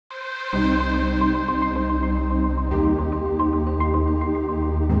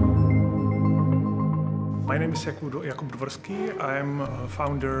name is Jakub Dvorsky. I'm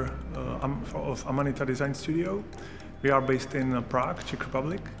founder of Amanita Design Studio. We are based in Prague, Czech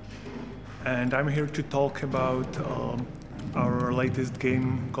Republic. And I'm here to talk about our latest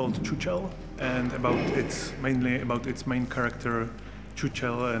game called Chuchel and mainly about its main character,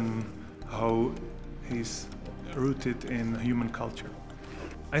 Chuchel, and how he's rooted in human culture.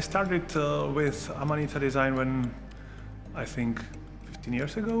 I started with Amanita Design when I think 15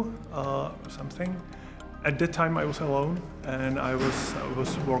 years ago or something. At that time I was alone and I was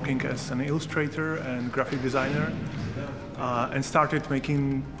working as an illustrator and graphic designer and started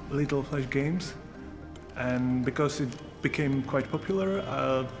making little flash games. And because it became quite popular,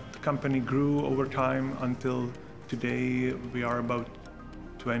 the company grew over time until today. We are about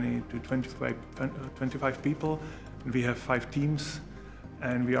 20 to 25 people. We have 5 teams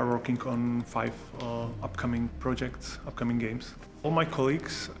and we are working on 5 upcoming projects, upcoming games. All my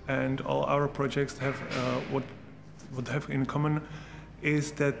colleagues and all our projects have what have in common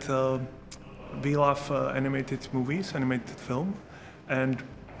is that we love animated movies, animated film, and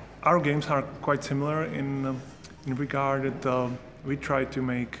our games are quite similar in regard that we try to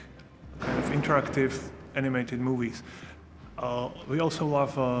make kind of interactive animated movies. We also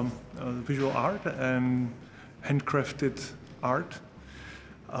love visual art and handcrafted art,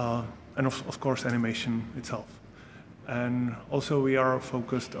 and of course animation itself. And also we are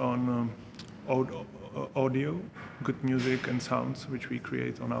focused on audio, good music and sounds, which we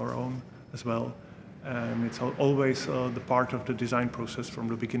create on our own as well. And it's always the part of the design process from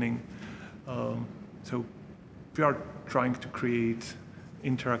the beginning. So we are trying to create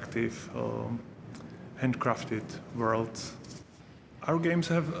interactive, handcrafted worlds. Our games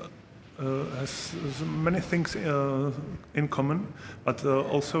have has many things in common, but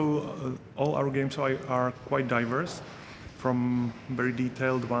also all our games are quite diverse, from very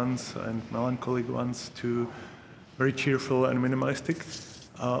detailed ones and melancholic ones to very cheerful and minimalistic.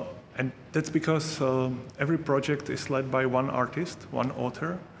 And that's because every project is led by one artist, one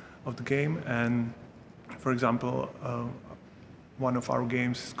author of the game. And for example, one of our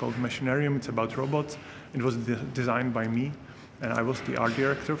games is called Machinarium. It's about robots. It was designed by me, and I was the art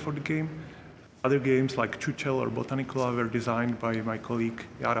director for the game. Other games like Chuchel or Botanicola were designed by my colleague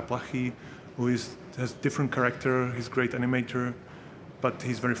Jara Plachy, who has different character. He's a great animator, but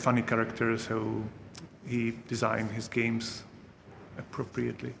he's a very funny character, so he designed his games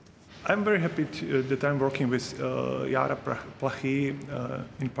appropriately. I'm very happy that I'm working with Jara Plachy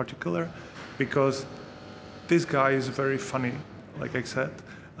in particular, because this guy is very funny, like I said.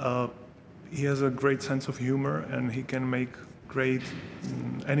 He has a great sense of humor and he can make great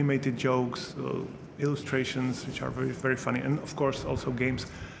animated jokes, illustrations, which are very, very funny, and of course also games.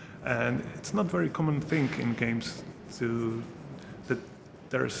 And it's not very common thing in games that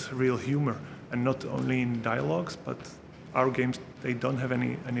there's real humor, and not only in dialogues, but our games, they don't have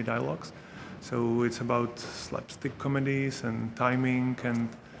any dialogues. So it's about slapstick comedies and timing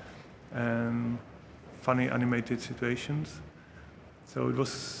and funny animated situations. So it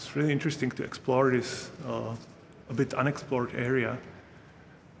was really interesting to explore this a bit unexplored area,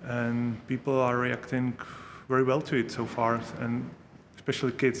 and people are reacting very well to it so far, and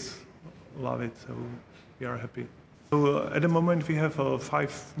especially kids love it, so we are happy. So at the moment we have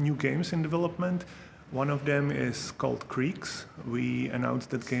 5 new games in development. One of them is called Creaks. We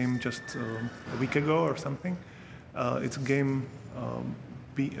announced that game just a week ago or something. It's a game,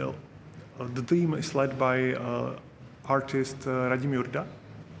 the team is led by artist Radim Jurda.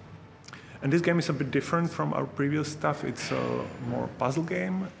 And this game is a bit different from our previous stuff. It's a more puzzle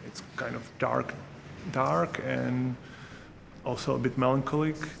game. It's kind of dark and also a bit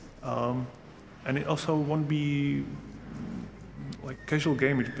melancholic. And it also won't be like casual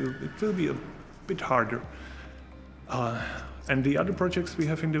game. It will be a bit harder. And the other projects we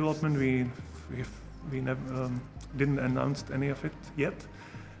have in development, we didn't announce any of it yet.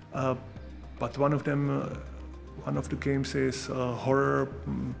 But one of the games is a horror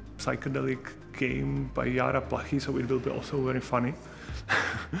psychedelic game by Jara Plachy, so it will be also very funny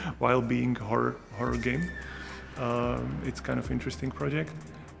while being a horror game. It's kind of interesting project,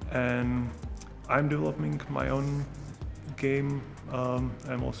 and I'm developing my own game.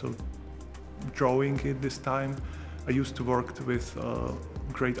 I'm also drawing it this time. I used to work with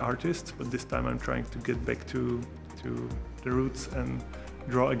great artists, but this time I'm trying to get back to the roots and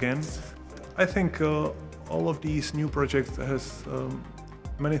draw again. I think all of these new projects has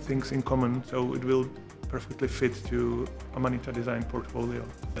many things in common, so it will perfectly fit to Amanita Design portfolio.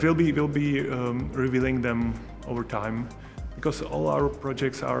 We'll be revealing them over time, because all our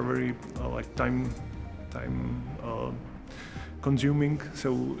projects are very like time consuming,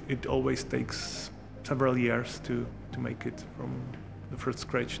 so it always takes several years to make it from the first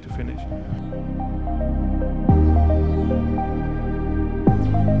scratch to finish.